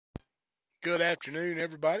Good afternoon,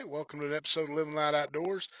 everybody. Welcome to an episode of Living Light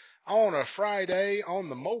Outdoors on a Friday on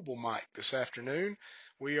the mobile mic this afternoon.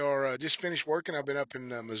 We are just finished working. I've been up in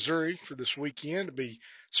Missouri for this weekend to be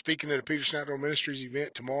speaking at a Peterson Outdoor Ministries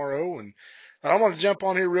event tomorrow. And I want to jump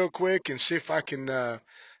on here real quick and see if I can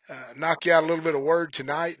knock you out a little bit of word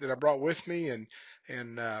tonight that I brought with me.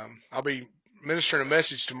 And I'll be ministering a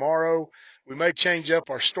message tomorrow. We may change up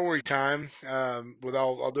our story time.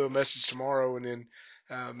 I'll do a message tomorrow and then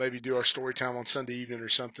maybe do our story time on Sunday evening or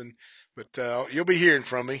something. But you'll be hearing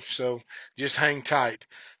from me, so just hang tight.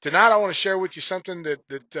 Tonight, I want to share with you something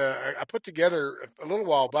that I put together a little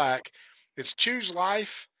while back. It's choose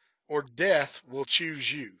life or death will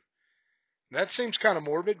choose you. That seems kind of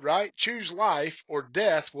morbid, right? Choose life or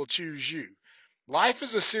death will choose you. Life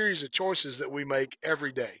is a series of choices that we make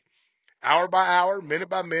every day, hour by hour, minute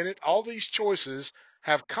by minute. All these choices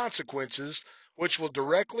have consequences which will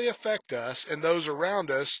directly affect us and those around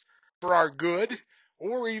us for our good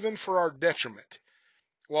or even for our detriment.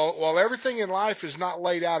 While everything in life is not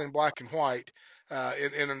laid out in black and white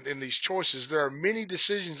in these choices, there are many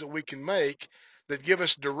decisions that we can make that give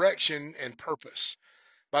us direction and purpose.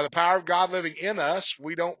 By the power of God living in us,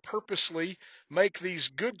 we don't purposely make these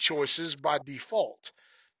good choices by default.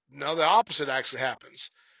 No, the opposite actually happens.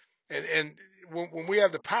 And when we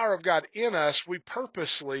have the power of God in us, we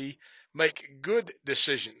purposely make good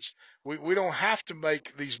decisions. We don't have to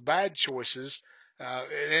make these bad choices.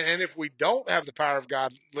 And if we don't have the power of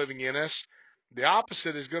God living in us, the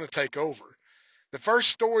opposite is going to take over. The first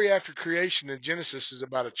story after creation in Genesis is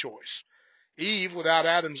about a choice. Eve, without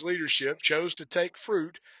Adam's leadership, chose to take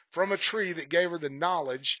fruit from a tree that gave her the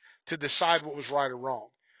knowledge to decide what was right or wrong.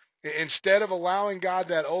 Instead of allowing God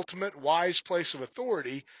that ultimate wise place of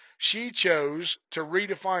authority, she chose to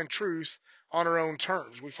redefine truth on her own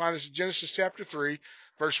terms. We find this in Genesis chapter 3,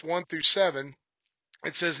 verse 1 through 7.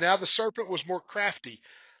 It says, "Now the serpent was more crafty,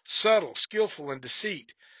 subtle, skillful in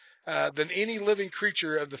deceit than any living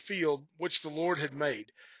creature of the field which the Lord had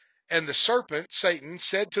made. And the serpent, Satan,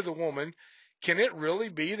 said to the woman, 'Can it really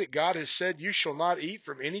be that God has said, you shall not eat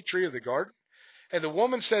from any tree of the garden?' And the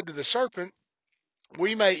woman said to the serpent,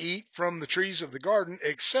 'We may eat from the trees of the garden,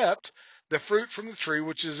 except the fruit from the tree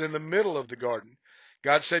which is in the middle of the garden.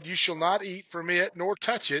 God said, you shall not eat from it nor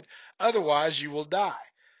touch it, otherwise you will die.'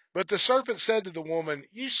 But the serpent said to the woman,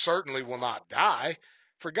 'You certainly will not die.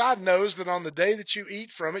 For God knows that on the day that you eat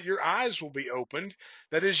from it, your eyes will be opened.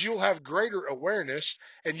 That is, you'll have greater awareness,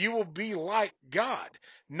 and you will be like God,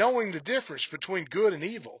 knowing the difference between good and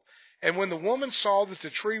evil.' And when the woman saw that the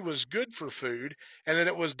tree was good for food, and that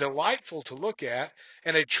it was delightful to look at,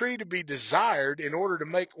 and a tree to be desired in order to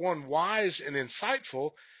make one wise and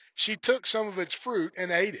insightful, she took some of its fruit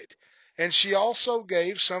and ate it. And she also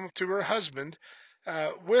gave some to her husband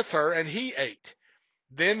with her, and he ate.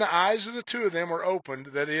 Then the eyes of the two of them were opened,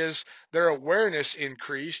 that is, their awareness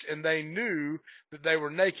increased, and they knew that they were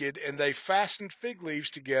naked, and they fastened fig leaves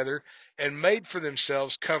together and made for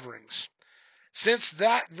themselves coverings. Since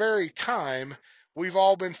that very time, we've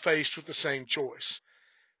all been faced with the same choice.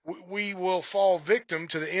 We will fall victim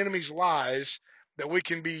to the enemy's lies that we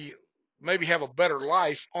can be maybe have a better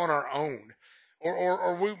life on our own,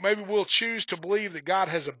 or maybe we'll choose to believe that God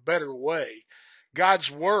has a better way.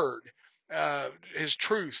 God's word, His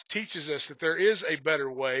truth teaches us that there is a better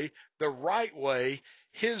way, the right way,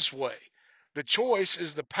 His way. The choice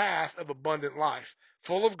is the path of abundant life,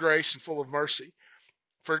 full of grace and full of mercy.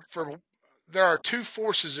 For there are two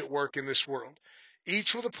forces at work in this world,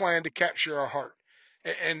 each with a plan to capture our heart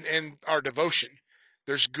and our devotion.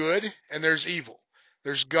 There's good and there's evil.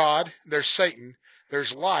 There's God, there's Satan,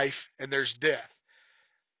 there's life, and there's death.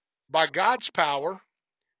 By God's power,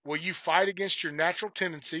 will you fight against your natural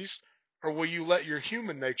tendencies, or will you let your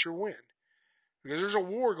human nature win? Because there's a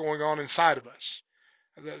war going on inside of us.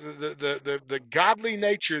 The godly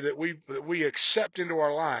nature that we accept into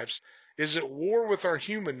our lives is at war with our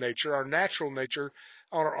human nature, our natural nature,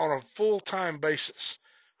 on a full-time basis.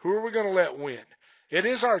 Who are we going to let win? It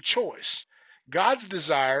is our choice. God's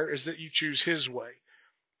desire is that you choose His way.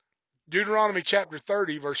 Deuteronomy chapter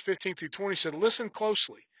 30, verse 15 through 20 said, "Listen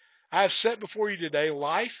closely. I have set before you today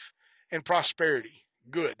life and prosperity,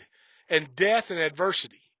 good, and death and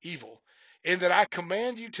adversity, evil. In that I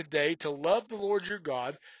command you today to love the Lord your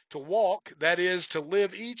God, to walk, that is, to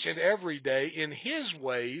live each and every day in His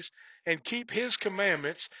ways, and keep His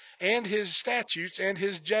commandments and His statutes and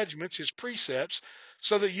His judgments, His precepts,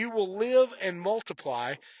 so that you will live and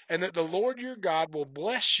multiply, and that the Lord your God will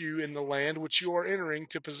bless you in the land which you are entering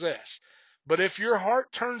to possess. But if your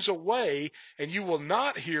heart turns away, and you will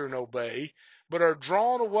not hear and obey, but are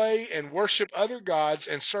drawn away and worship other gods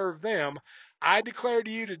and serve them, I declare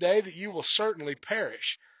to you today that you will certainly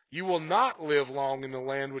perish. You will not live long in the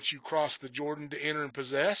land which you cross the Jordan to enter and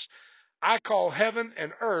possess. I call heaven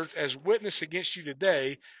and earth as witness against you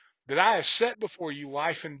today that I have set before you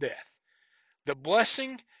life and death, the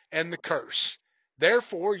blessing and the curse.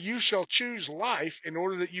 Therefore, you shall choose life in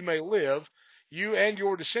order that you may live, you and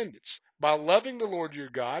your descendants, by loving the Lord your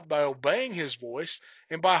God, by obeying his voice,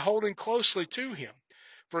 and by holding closely to him.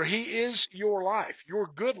 For he is your life, your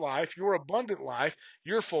good life, your abundant life,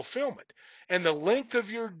 your fulfillment, and the length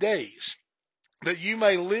of your days, that you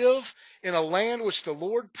may live in a land which the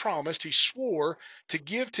Lord promised, he swore to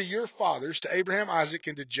give to your fathers, to Abraham, Isaac,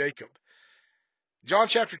 and to Jacob. John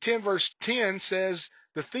chapter 10 verse 10 says,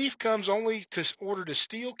 the thief comes only to order to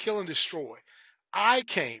steal, kill, and destroy. I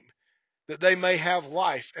came that they may have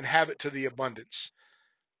life and have it to the abundance,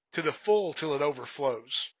 to the full till it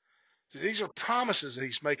overflows. These are promises that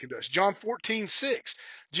he's making to us. John 14:6,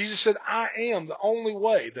 Jesus said, I am the only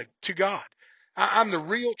way to God. I'm the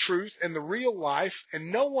real truth and the real life,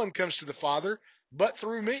 and no one comes to the Father but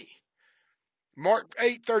through me. Mark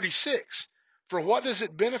 8:36, for what does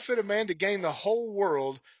it benefit a man to gain the whole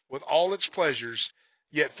world with all its pleasures,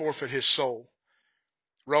 yet forfeit his soul?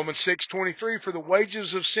 Romans 6:23, for the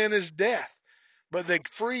wages of sin is death, but the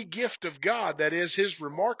free gift of God, that is his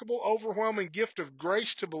remarkable, overwhelming gift of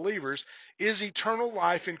grace to believers, is eternal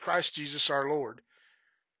life in Christ Jesus our Lord.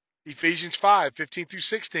 Ephesians 5:15 through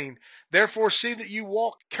 16, therefore see that you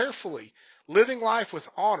walk carefully, living life with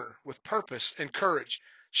honor, with purpose and courage,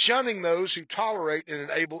 shunning those who tolerate and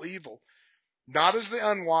enable evil, not as the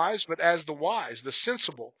unwise, but as the wise, the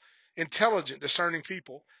sensible, intelligent, discerning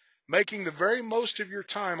people, making the very most of your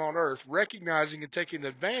time on earth, recognizing and taking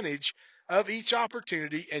advantage of each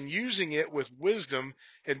opportunity and using it with wisdom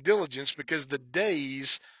and diligence, because the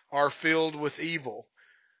days are filled with evil.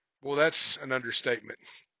 Well, that's an understatement.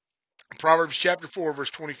 Proverbs chapter 4, verse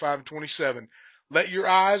 25 and 27. Let your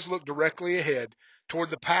eyes look directly ahead toward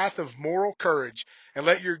the path of moral courage, and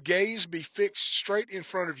let your gaze be fixed straight in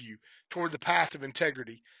front of you toward the path of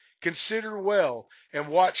integrity. Consider well and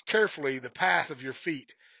watch carefully the path of your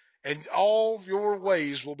feet, and all your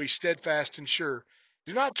ways will be steadfast and sure.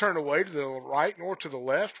 Do not turn away to the right nor to the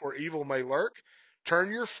left, where evil may lurk.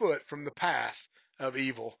 Turn your foot from the path of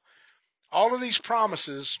evil. All of these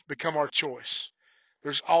promises become our choice.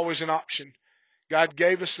 There's always an option. God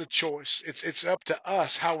gave us the choice. It's up to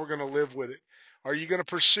us how we're going to live with it. Are you going to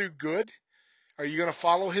pursue good? Are you going to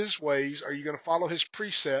follow his ways? Are you going to follow his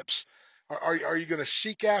precepts? Are you going to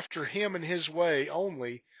seek after him and his way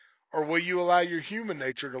only? Or will you allow your human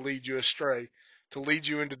nature to lead you astray, to lead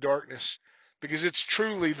you into darkness? Because it's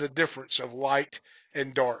truly the difference of light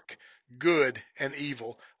and dark, good and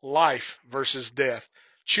evil, life versus death.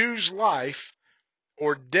 Choose life,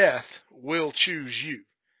 or death will choose you.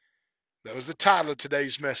 That was the title of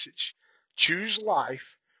today's message. Choose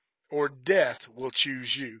life, or death will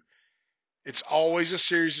choose you. It's always a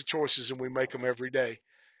series of choices, and we make them every day.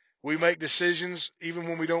 We make decisions even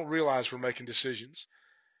when we don't realize we're making decisions.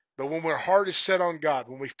 But when our heart is set on God,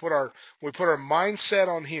 when we put our mindset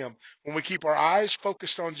on him, when we keep our eyes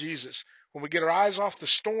focused on Jesus, when we get our eyes off the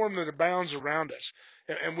storm that abounds around us,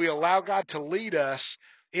 and we allow God to lead us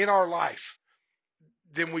in our life,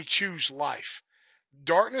 then we choose life.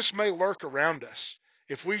 Darkness may lurk around us.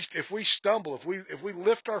 If we stumble, if we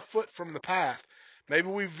lift our foot from the path, maybe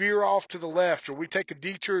we veer off to the left or we take a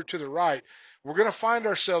detour to the right, we're going to find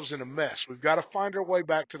ourselves in a mess. We've got to find our way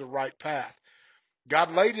back to the right path.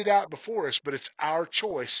 God laid it out before us, but it's our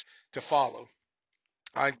choice to follow.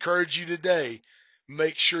 I encourage you today,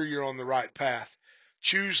 make sure you're on the right path.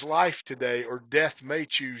 Choose life today, or death may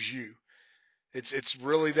choose you. It's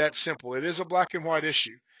really that simple. It is a black and white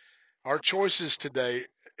issue. Our choices today,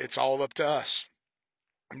 it's all up to us.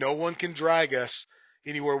 No one can drag us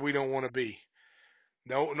anywhere we don't want to be.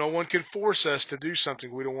 No one can force us to do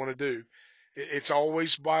something we don't want to do. It's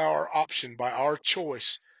always by our option, by our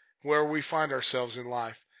choice, where we find ourselves in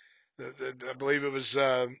life. I believe it was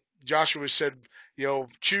Joshua said,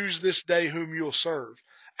 choose this day whom you'll serve.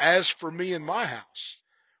 As for me and my house,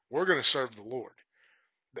 we're going to serve the Lord.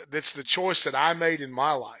 That's the choice that I made in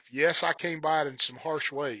my life. Yes, I came by it in some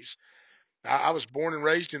harsh ways. I was born and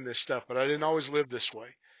raised in this stuff, but I didn't always live this way.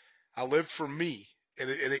 I lived for me, and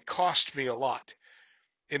it cost me a lot.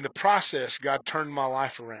 In the process, God turned my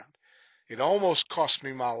life around. It almost cost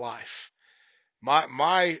me my life.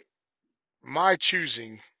 My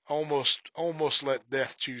choosing almost let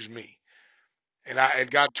death choose me. And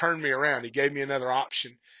God turned me around. He gave me another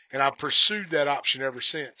option, and I've pursued that option ever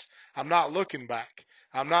since. I'm not looking back.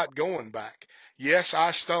 I'm not going back. Yes,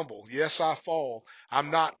 I stumble. Yes, I fall.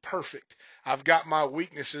 I'm not perfect. I've got my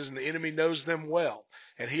weaknesses, and the enemy knows them well,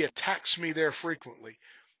 and he attacks me there frequently.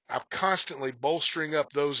 I'm constantly bolstering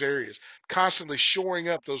up those areas, constantly shoring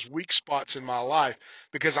up those weak spots in my life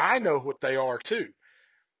because I know what they are too.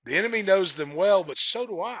 The enemy knows them well, but so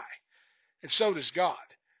do I, and so does God.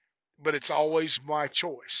 But it's always my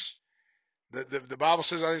choice. The Bible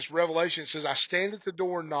says, I think it's Revelation, it says, I stand at the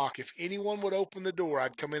door and knock. If anyone would open the door,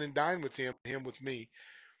 I'd come in and dine with him with me.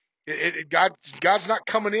 God's not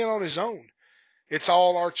coming in on his own. It's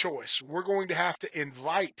all our choice. We're going to have to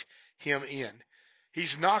invite him in.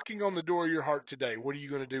 He's knocking on the door of your heart today. What are you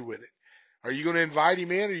going to do with it? Are you going to invite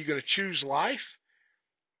him in? Are you going to choose life?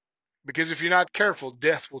 Because if you're not careful,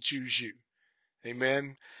 death will choose you.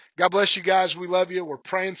 Amen. God bless you guys. We love you. We're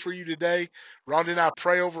praying for you today. Rhonda and I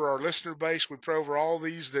pray over our listener base. We pray over all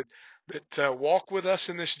these that walk with us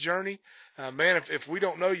in this journey. Man, if we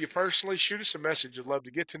don't know you personally, shoot us a message. I'd love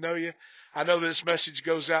to get to know you. I know this message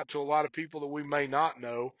goes out to a lot of people that we may not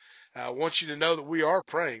know. I want you to know that we are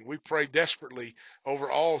praying. We pray desperately over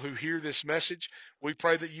all who hear this message. We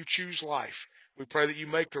pray that you choose life. We pray that you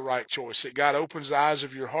make the right choice, that God opens the eyes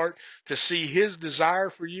of your heart to see his desire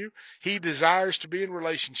for you. He desires to be in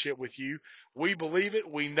relationship with you. We believe it.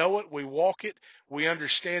 We know it. We walk it. We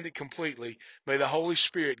understand it completely. May the Holy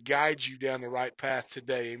Spirit guide you down the right path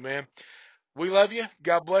today. Amen. We love you.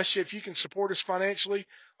 God bless you. If you can support us financially,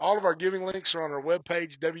 all of our giving links are on our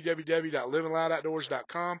webpage,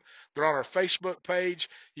 www.livingloudoutdoors.com. They're on our Facebook page.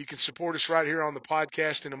 You can support us right here on the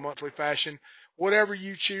podcast in a monthly fashion. Whatever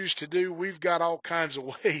you choose to do, we've got all kinds of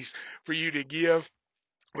ways for you to give.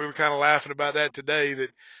 We were kind of laughing about that today, that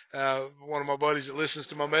one of my buddies that listens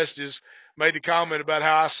to my messages made the comment about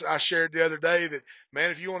how I shared the other day that,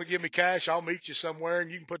 man, if you want to give me cash, I'll meet you somewhere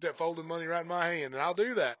and you can put that folded money right in my hand, and I'll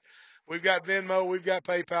do that. We've got Venmo, we've got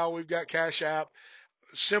PayPal, we've got Cash App.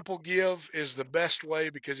 Simple give is the best way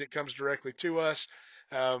because it comes directly to us.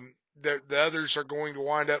 The others are going to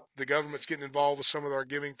wind up, the government's getting involved with some of our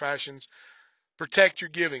giving fashions. Protect your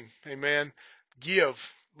giving. Amen.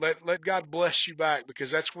 Give. Let God bless you back,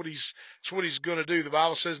 because that's what he's going to do. The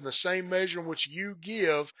Bible says, in the same measure in which you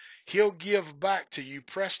give, he'll give back to you,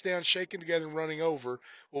 pressed down, shaken together, and running over,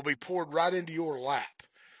 will be poured right into your lap.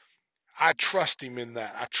 I trust him in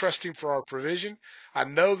that. I trust him for our provision. I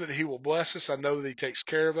know that he will bless us. I know that he takes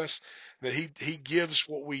care of us, that he gives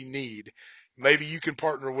what we need. Maybe you can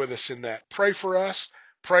partner with us in that. Pray for us.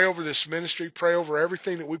 Pray over this ministry. Pray over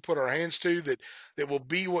everything that we put our hands to, that will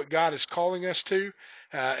be what God is calling us to,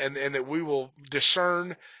 and that we will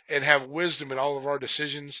discern and have wisdom in all of our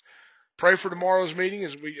decisions. Pray for tomorrow's meeting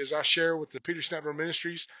as I share with the Peter Snapper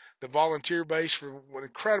Ministries, the volunteer base for what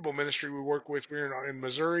incredible ministry we work with here in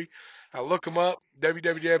Missouri. Look them up,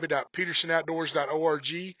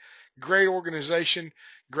 www.petersonoutdoors.org. Great organization.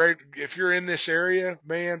 Great. If you're in this area,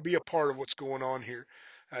 man, be a part of what's going on here.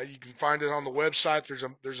 You can find it on the website.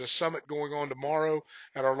 There's a summit going on tomorrow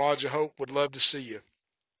at our Lodge of Hope. Would love to see you.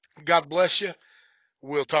 God bless you.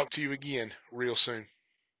 We'll talk to you again real soon.